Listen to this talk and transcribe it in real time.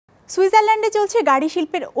সুইজারল্যান্ডে চলছে গাড়ি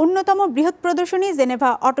শিল্পের অন্যতম বৃহৎ প্রদর্শনী জেনেভা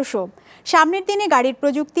অটো শো। সামনের দিনে গাড়ির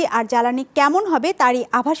প্রযুক্তি আর জ্বালানি কেমন হবে তারই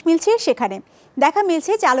আভাস মিলছে সেখানে। দেখা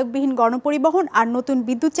মিলছে চালকবিহীন গণপরিবহন আর নতুন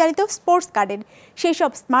বিদ্যুৎ চালিত স্পোর্টস কারের। সেই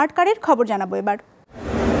সব স্মার্ট কারের খবর জানাবো এবার।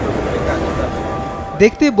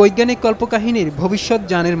 দেখতে বৈজ্ঞানিক কল্পকাহিনীর ভবিষ্যৎ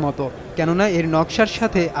যানের মতো, কেননা এর নকশার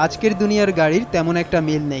সাথে আজকের দুনিয়ার গাড়ির তেমন একটা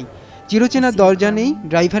মিল নেই। চিরচেনা দরজা নেই,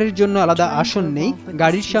 ড্রাইভারের জন্য আলাদা আসন নেই,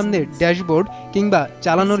 গাড়ির সামনে ড্যাশবোর্ড কিংবা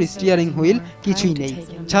চালানোর স্টিয়ারিং হুইল কিছুই নেই।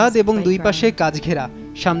 ছাদ এবং দুই পাশে কাচ ঘেরা,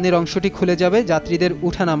 সামনের অংশটি খুলে যাবে যাত্রীদের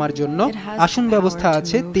উঠানামার জন্য। আসন ব্যবস্থা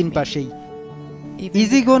আছে তিন পাশেই।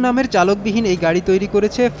 ইজিগো নামের চালকবিহীন এই গাড়ি তৈরি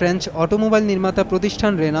করেছে ফ্রেঞ্চ অটোমোবাইল নির্মাতা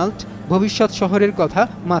প্রতিষ্ঠান রেনাল্ট, ভবিষ্যৎ শহরের কথা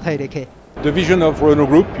মাথায় রেখে। The vision of Renault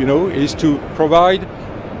Group, is to provide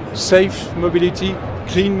safe mobility,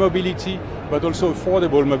 clean mobility, but also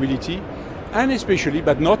affordable mobility, and especially,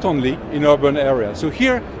 but not only, in urban areas. So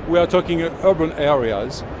here we are talking urban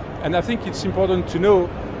areas, and I think it's important to know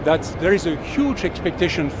that there is a huge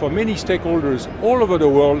expectation for many stakeholders all over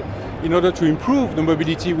the world in order to improve the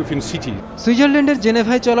mobility within cities. সুইজারল্যান্ডের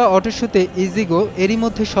জেনেভায় চলা auto শোতে ইজিগো এরই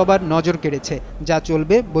মধ্যে সবার নজর কেড়েছে, যা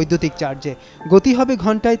চলবে বৈদ্যুতিক চার্জে। গতি হবে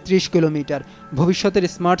ঘন্টায় 30 কিলোমিটার। ভবিষ্যতের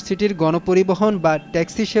স্মার্ট সিটির গণপরিবহন বা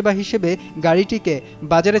ট্যাক্সি সেবা হিসেবে গাড়িটিকে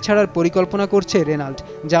বাজারে ছাড়ার পরিকল্পনা করছে রেনাল্ট,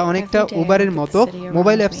 যা অনেকটা উবারের মতো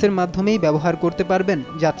মোবাইল অ্যাপসের মাধ্যমেই ব্যবহার করতে পারবেন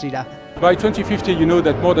যাত্রীরা। By 2050, you know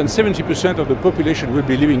that more than 70% of the population will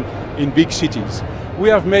be living in big cities. We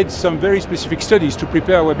have made some very specific studies to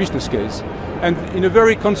prepare our business case. And in a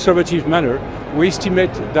very conservative manner, we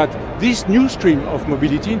estimate that this new stream of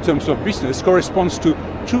mobility in terms of business corresponds to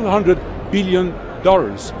 $200 billion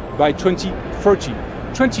by 2030.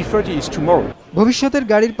 2030 is tomorrow. ভবিষ্যতের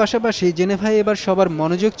গাড়ির পাশাপাশি জেনেভায় এবার সবার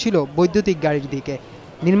মনোযোগ ছিল বৈদ্যুতিক গাড়ির দিকে।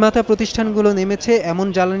 নির্মাতা প্রতিষ্ঠানগুলো নেমেছে এমন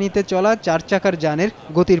জ্বালানিতে চলা 4 চাকার যানের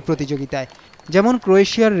গতির প্রতিযোগিতায়। যেমন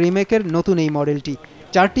ক্রোয়েশিয়ার রিমেকের নতুন এই মডেলটি।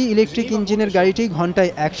 4টি ইলেকট্রিক ইঞ্জিনের গাড়িটি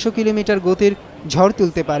ঘন্টায় 100 কিলোমিটার গতির ঝড়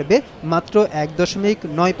তুলতে পারবে মাত্র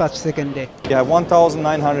 1.95 সেকেন্ডে।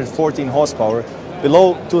 1914 horsepower, below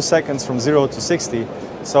 2 seconds from 0 to 60.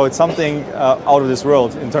 So it's something out of this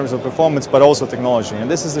world in terms of performance, but also technology. And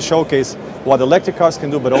this is the showcase what electric cars can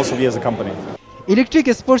do, but also we as a company. Electric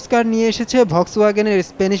sports car নিয়ে এসেছে ভক্সওয়াগনের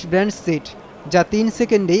Spanish brand seat, যা 3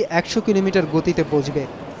 সেকেন্ডেই 100 kilometre গতিতে পৌঁছবে।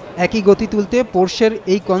 একই গতি তুলতে পোর্শের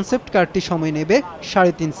এই concept কারটি সময় নেবে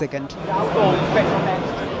 3.5 সেকেন্ড।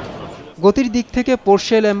 গতির দিক থেকে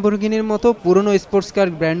পোর্শে, ল্যাম্বরগিনির মতো পুরনো স্পোর্টস কার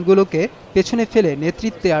ব্র্যান্ডগুলোকে পেছনে ফেলে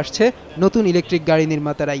নেতৃত্বে আসছে নতুন ইলেকট্রিক গাড়ি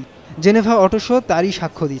নির্মাতারাই। জেনেভা অটো শো তারই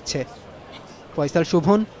সাক্ষ্য দিচ্ছে। ফয়সাল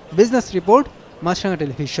শোভন, বিজনেস রিপোর্ট, মাছরাঙা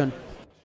টেলিভিশন।